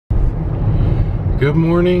Good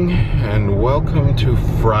morning and welcome to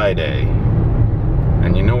Friday.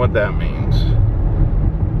 And you know what that means?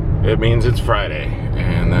 It means it's Friday,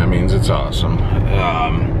 and that means it's awesome.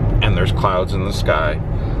 And there's clouds in the sky.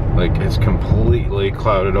 Like, it's completely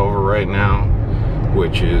clouded over right now,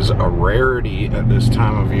 which is a rarity at this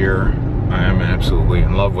time of year. I am absolutely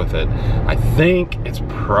in love with it. I think it's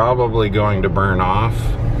probably going to burn off.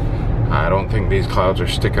 I don't think these clouds are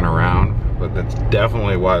sticking around, but that's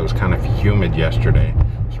definitely why it was kind of humid yesterday.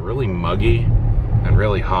 It's really muggy and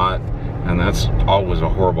really hot, and that's always a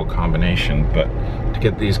horrible combination. But to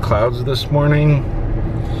get these clouds this morning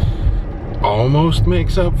almost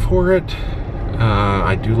makes up for it.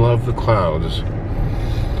 I do love the clouds.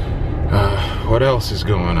 What else is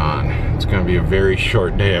going on? It's gonna be a very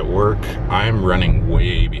short day at work. I'm running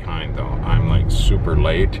way behind though. I'm like super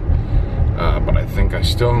late, but I think I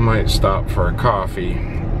still might stop for a coffee.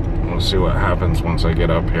 We'll see what happens once I get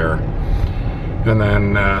up here. And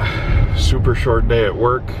then super short day at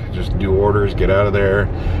work, just do orders, get out of there.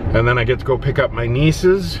 And then I get to go pick up my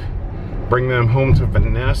nieces, bring them home to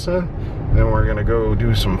Vinesa. Then we're gonna go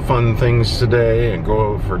do some fun things today and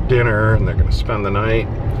go for dinner, and they're gonna spend the night.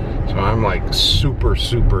 So I'm like super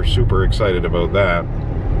excited about that.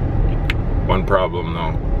 One problem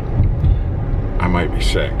though, I might be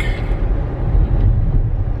sick.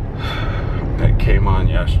 That came on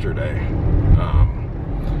yesterday.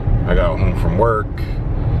 I got home from work.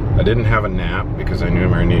 I didn't have a nap because I knew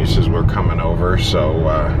my nieces were coming over, so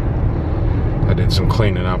I did some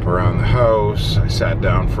cleaning up around the house. I sat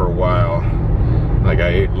down for a while. Like, I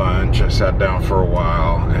ate lunch, I sat down for a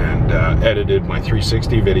while, and edited my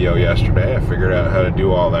 360 video yesterday. I figured out how to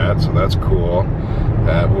do all that, so that's cool.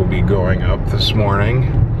 That will be going up this morning.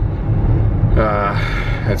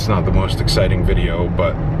 It's not the most exciting video,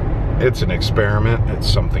 but it's an experiment. It's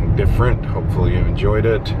something different. Hopefully you enjoyed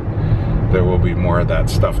it. There will be more of that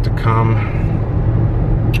stuff to come.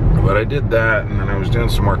 But I did that, and then I was doing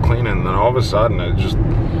some more cleaning, and then all of a sudden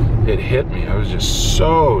it hit me. I was just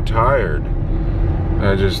so tired.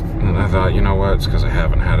 And I thought, you know what, it's because I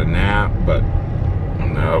haven't had a nap, but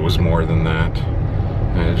no, it was more than that.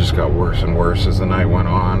 And it just got worse and worse as the night went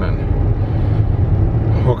on, and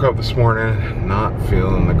I woke up this morning not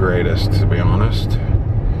feeling the greatest, to be honest.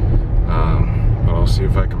 But I'll see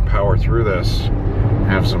if I can power through this,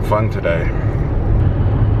 have some fun today.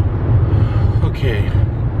 Okay,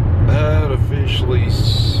 that officially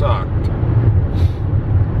sucked.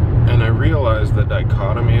 And I realized the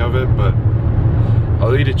dichotomy of it, but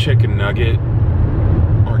I'll eat a chicken nugget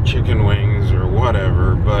or chicken wings or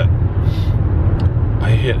whatever, but I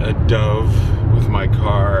hit a dove with my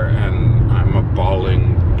car and I'm a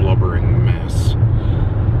bawling, blubbering mess.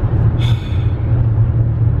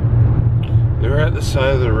 They're at the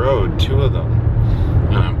side of the road, two of them.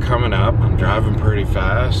 And I'm coming up, I'm driving pretty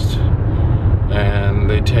fast, and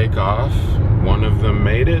they take off. One of them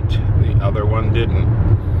made it, the other one didn't.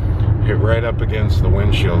 Hit right up against the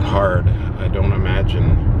windshield hard. I don't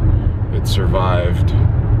imagine it survived.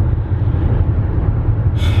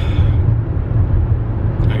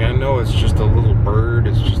 Like, I know it's just a little bird,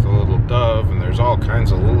 it's just a little dove, and there's all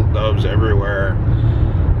kinds of little doves everywhere.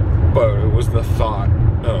 But it was the thought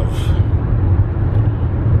of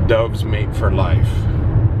doves mate for life.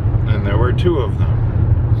 And there were two of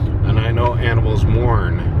them. And I know animals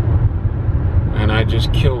mourn. And I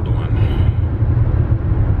just killed one.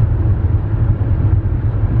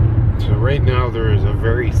 So right now there is a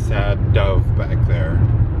very sad dove back there,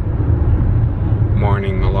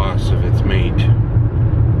 mourning the loss of its mate.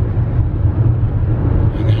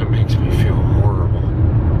 And that makes me feel horrible.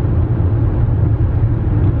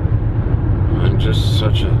 I'm just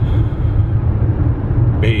such a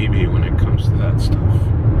baby when it comes to that stuff.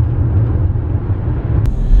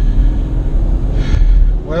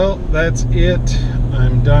 Well, that's it.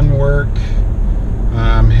 I'm done work.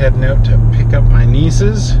 I'm heading out to pick up my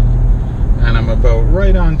nieces. And I'm about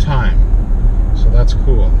right on time, so that's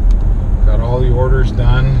cool. Got all the orders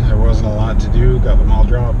done. There wasn't a lot to do. Got them all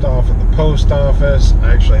dropped off at the post office.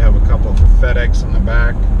 I actually have a couple for FedEx in the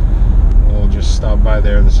back. We'll just stop by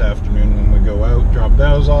there this afternoon when we go out, drop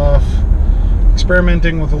those off.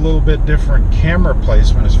 Experimenting with a little bit different camera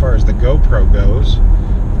placement as far as the GoPro goes.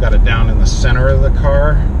 I've got it down in the center of the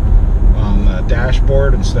car on the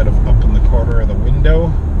dashboard instead of up in the corner of the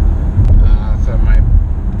window. So I might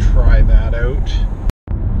try that out.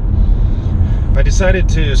 I decided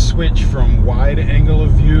to switch from wide angle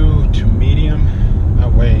of view to medium.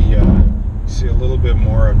 That way you see a little bit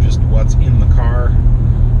more of just what's in the car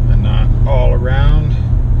and not all around.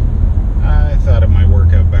 I thought it might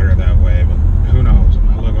work out better that way, but who knows? It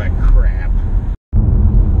might look like crap.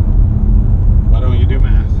 Why don't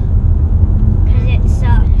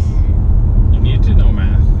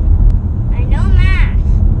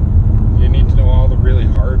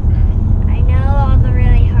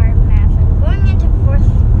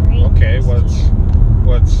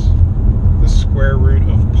What's the square root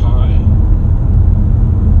of pi?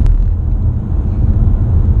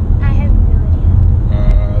 I have no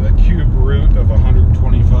idea. The cube root of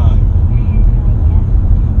 125. I have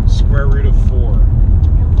no idea. Square root of 4.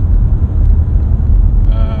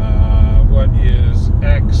 What is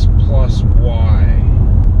x plus y?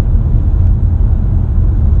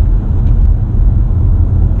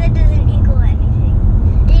 That doesn't equal anything.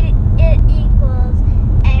 It equals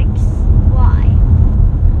x, y.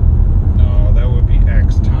 No, that would be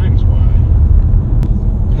x times y.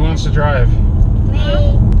 Who wants to drive?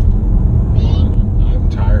 Me. I'm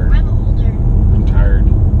tired. I'm older. I'm tired.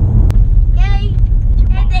 Yay!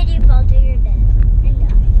 And then you fall to your death and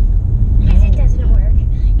die. Because it doesn't work.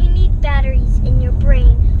 You need batteries in your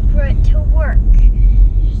brain for it to work.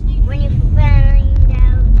 When you find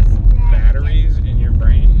out that Batteries in your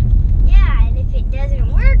brain? yeah, and if it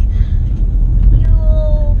doesn't work,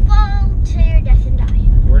 you'll fall to your death and die.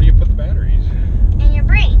 Where do you put the batteries? In your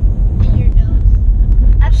brain. In your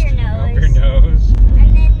nose. Up your nose. Up your nose.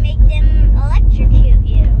 And then make them electrocute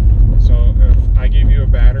you. So if I gave you a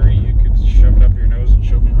battery, you could shove it up your nose and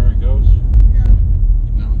show me where it goes? No.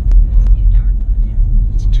 No? It's too dark.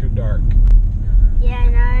 It's too dark. Yeah,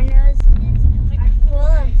 and our noses are full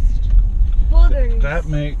of boogers. That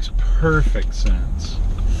makes perfect sense.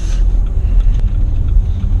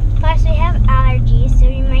 Plus, we have allergies, so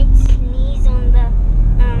we might sneeze on the,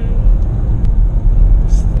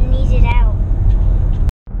 sneeze it out.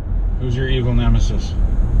 Who's your evil nemesis?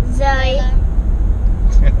 Zoe.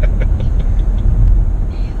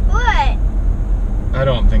 What? I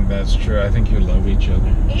don't think that's true. I think you love each other.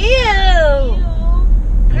 Ew!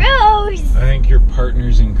 Gross! I think you're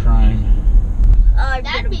partners in crime.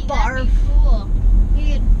 That'd be barf. Cool.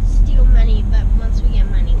 We could steal money, but once we get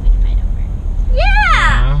money, we'd fight over it.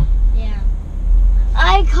 Yeah! Yeah.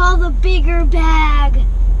 I call the bigger bag. I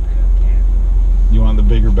don't care. You want the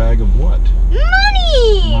bigger bag of what?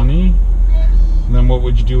 Money! Money? And then what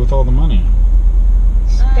would you do with all the money?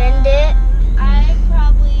 Spend it.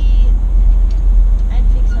 I'd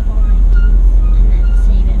fix up all my things and then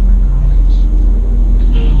save it for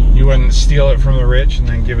college. You wouldn't steal it from the rich and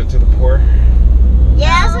then give it to the poor? Yeah,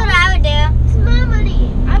 that's what I would do. It's my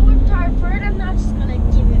money. I worked hard for it. I'm not just gonna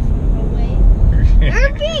give it away.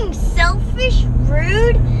 You're being selfish,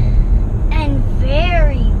 rude, and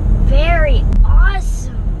very, very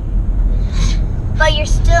awesome. But you're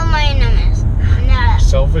still my nemesis. No.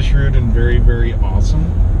 Selfish, rude, and very, very awesome?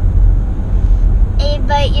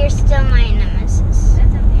 But you're still my nemesis.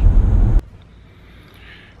 That's okay.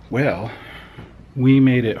 Well, we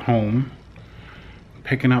made it home.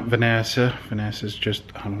 Picking up Vinesa. Vinesa's just,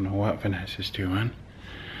 I don't know what Vinesa's doing.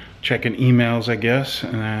 Checking emails, I guess.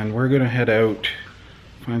 And then we're gonna head out,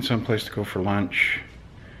 find some place to go for lunch,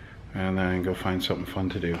 and then go find something fun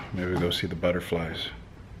to do. Maybe go see the butterflies.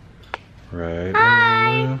 Right, Hi.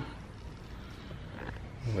 Layla?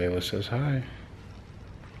 Layla says hi.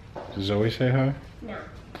 Does Zoe say hi? No.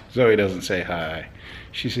 Zoe doesn't say hi.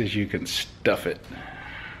 She says you can stuff it.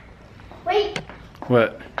 Wait.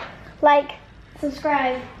 What? Like,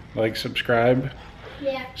 subscribe. Like, subscribe,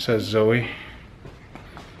 Yeah. says Zoe.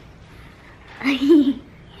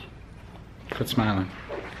 Quit smiling.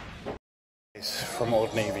 From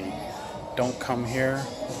Old Navy. Don't come here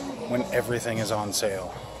when everything is on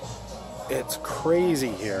sale. It's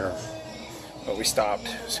crazy here. But we stopped,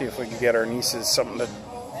 see if we could get our nieces something to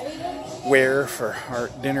wear for our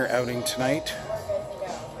dinner outing tonight.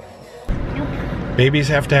 Nope. Babies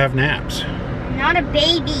have to have naps. Not a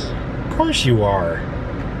baby. Of course you are.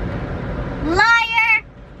 Liar!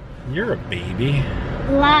 You're a baby.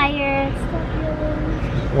 Liar.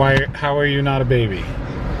 Why? How are you not a baby?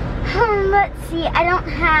 Let's see, I don't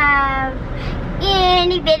have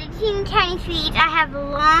any bitty teeny tiny feet. I have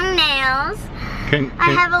long nails.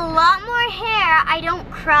 I have a lot more hair. I don't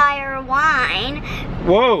cry or whine.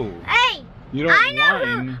 Whoa! Hey! You don't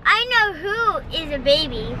whine. I know who is a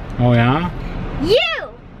baby. Oh yeah? You!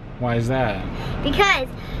 Why is that? Because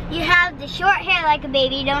you have the short hair like a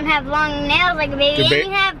baby, you don't have long nails like a baby, and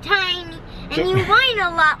you have tiny, and you whine a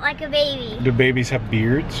lot like a baby. Do babies have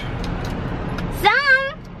beards?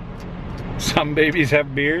 Some. Some babies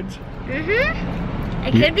have beards? Mm-hmm.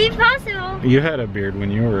 It could be possible. You had a beard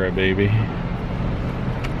when you were a baby.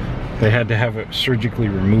 They had to have it surgically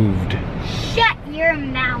removed. Shut your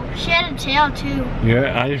mouth. She had a tail too.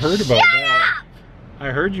 Yeah, I heard about Shut that. up! I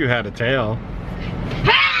heard you had a tail.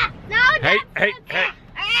 Ha! No, Hey, that's hey,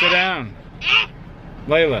 sit down.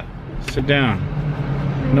 Layla, sit down.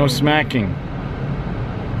 No smacking.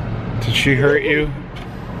 Did she hurt you?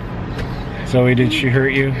 Zoe, did she hurt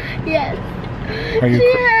you? Yes. Are you?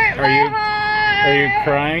 She hurt Are my you? heart. Are you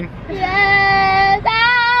crying? Yes.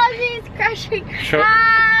 Ow, she's crushing. Show,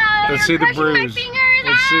 Ow, let's see the crushing my bruise. fingers.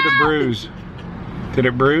 Let's see the Ow. bruise. Did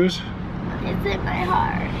it bruise? It's in my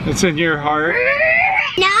heart. It's in your heart.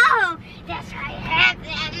 No, that's right.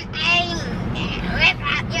 Rip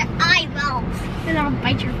out your eyeballs. And I'll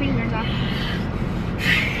bite your fingers off.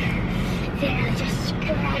 Then I'll just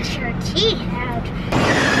scratch your teeth out.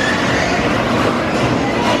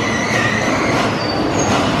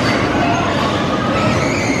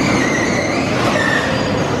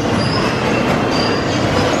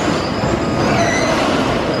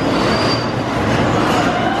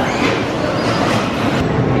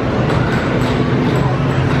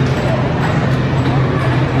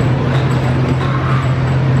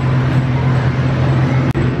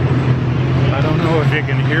 You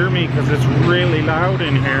can hear me because it's really loud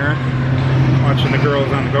in here. Watching the girls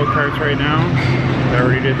on the go-karts right now. They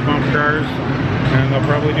already did the bump cars and they'll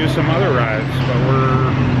probably do some other rides, but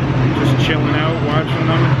we're just chilling out watching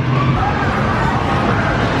them.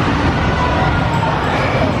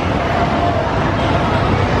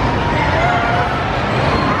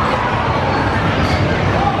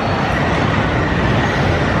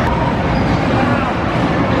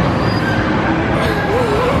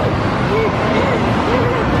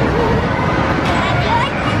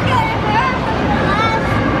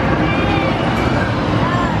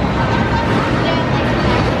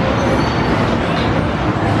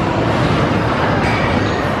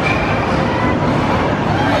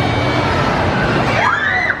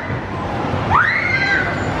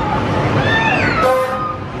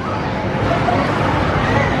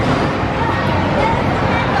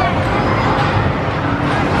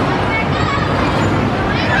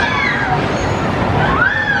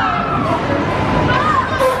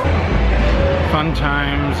 Fun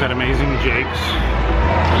times at Amazing Jake's.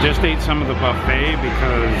 I just ate some of the buffet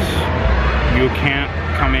because you can't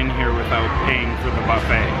come in here without paying for the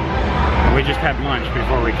buffet. We just had lunch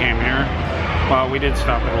before we came here. Well, we did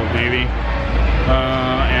stop at Old Navy,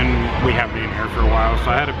 and we have been here for a while.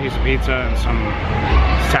 So I had a piece of pizza and some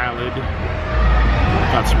salad,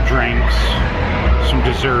 got some drinks, some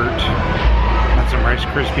dessert, got some Rice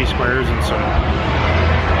Krispie squares and some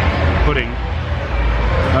pudding.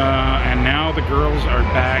 And now the girls are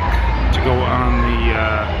back to go on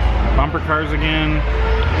the bumper cars again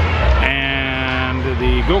and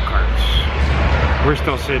the go-karts. We're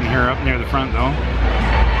still sitting here up near the front though.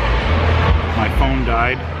 My phone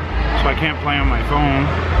died, so I can't play on my phone.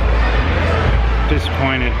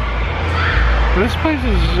 Disappointed. But this place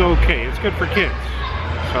is okay, it's good for kids.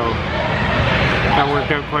 So that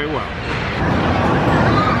worked out quite well.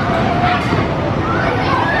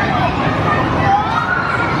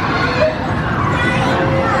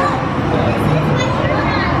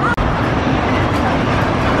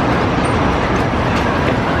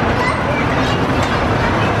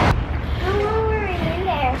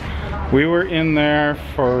 We were in there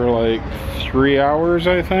for like 3 hours,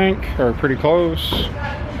 I think, or pretty close.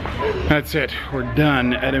 That's it, we're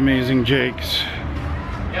done at Amazing Jake's.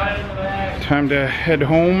 Time to head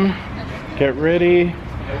home, get ready,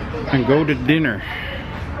 and go to dinner.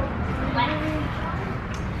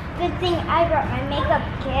 Good thing I brought my makeup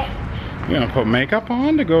kit. You gonna put makeup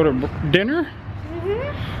on to go to dinner?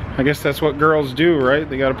 Mm-hmm. I guess that's what girls do, right?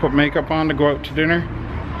 They gotta put makeup on to go out to dinner?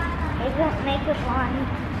 I put makeup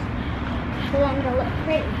on for them to look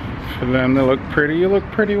pretty. For them to look pretty? You look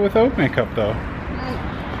pretty without makeup though.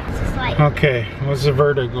 It's just like, Okay, what's the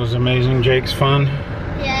verdict? Was Amazing Jake's fun?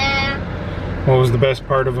 yeah. What was the best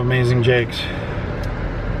part of Amazing Jake's?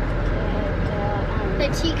 The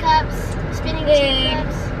teacups, spinning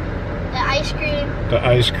teacups, the ice cream. The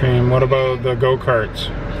ice cream. What about the go-karts?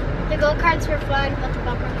 The go-karts were fun, but the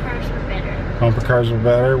bumper cars were better. Bumper cars were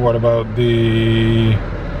better. What about the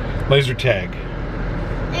laser tag?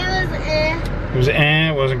 It was eh. It was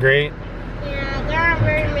it wasn't great? Yeah, there aren't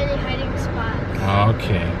very many hiding spots.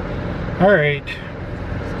 Okay. Alright.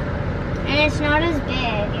 And it's not as big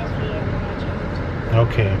as we imagined.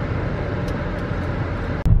 Okay.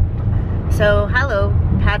 So, hello.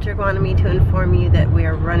 Patrick wanted me to inform you that we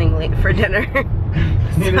are running late for dinner.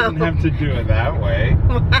 You didn't have to do it that way.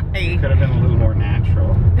 Why? Could have been a little more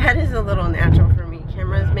natural. That is a little natural for me.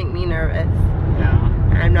 Cameras make me nervous. Yeah.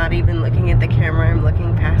 I'm not even looking at the camera, I'm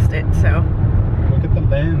looking past it, so. Look at the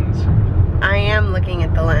lens. I am looking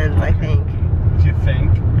at the lens, I think. What you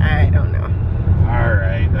think? I don't know.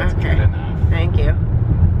 Alright, that's Okay. good enough. Thank you.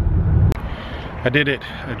 I did it.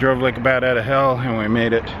 I drove like a bat out of hell and we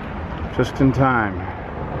made it just in time.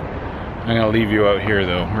 I'm gonna leave you out here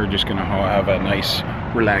though. We're just gonna have a nice,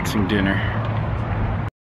 relaxing dinner.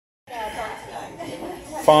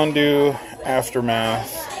 fondue aftermath.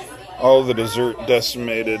 All the dessert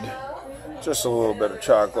decimated. Just a little bit of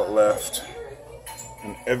chocolate left.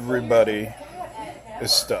 And everybody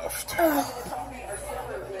is stuffed.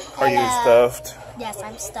 Are you stuffed? Yes,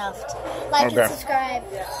 I'm stuffed. Like Okay. and subscribe.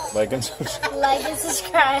 Like and subscribe. Like and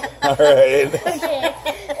subscribe. All right. Okay.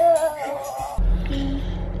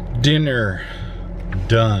 Dinner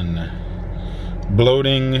done.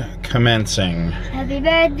 Bloating commencing. Happy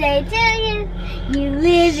birthday to you. You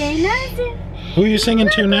live in a zoo. Who are you singing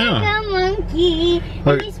to now? Like a monkey.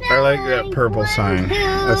 Look, You I smell like that purple one sign. too.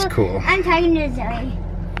 That's cool. I'm talking to Zoe.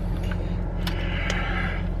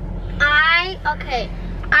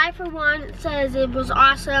 I for one says it was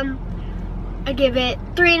awesome. I give it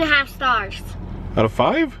 3.5 stars. Out of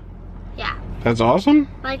 5? Yeah. That's awesome.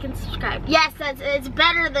 Like and subscribe. Yes, it's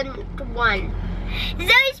better than 1. Zoe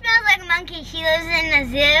smells like a monkey. She lives in a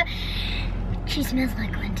zoo. She smells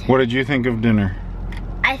like one too. What did you think of dinner?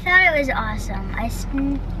 I thought it was awesome.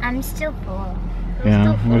 I'm still full.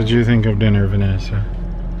 Yeah. What did you think of dinner, Vanessa?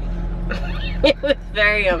 It was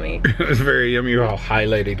very yummy. It was very yummy. You're all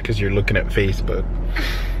highlighted because you're looking at Facebook.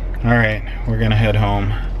 All right, we're gonna head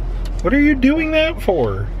home. What are you doing that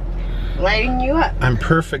for? Lighting you up. I'm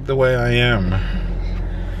perfect the way I am.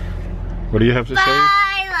 What do you have to say?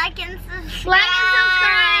 Bye. Like and subscribe.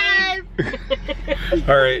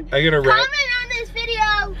 All right, I gotta wrap. Comment on this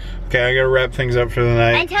video. Okay, I gotta wrap things up for the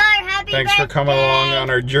night. And tell her happy Thanks birthday. for coming along on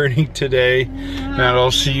our journey today. And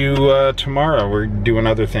I'll see you tomorrow. We're doing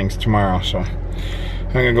other things tomorrow, so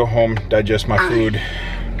I'm gonna go home, digest my food,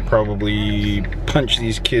 probably punch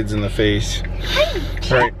these kids in the face.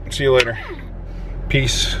 All right, see you later.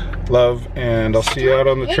 Peace, love, and I'll see you out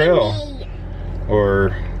on the trail.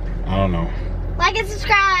 Or, I don't know. Like and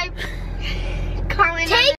subscribe. Comment.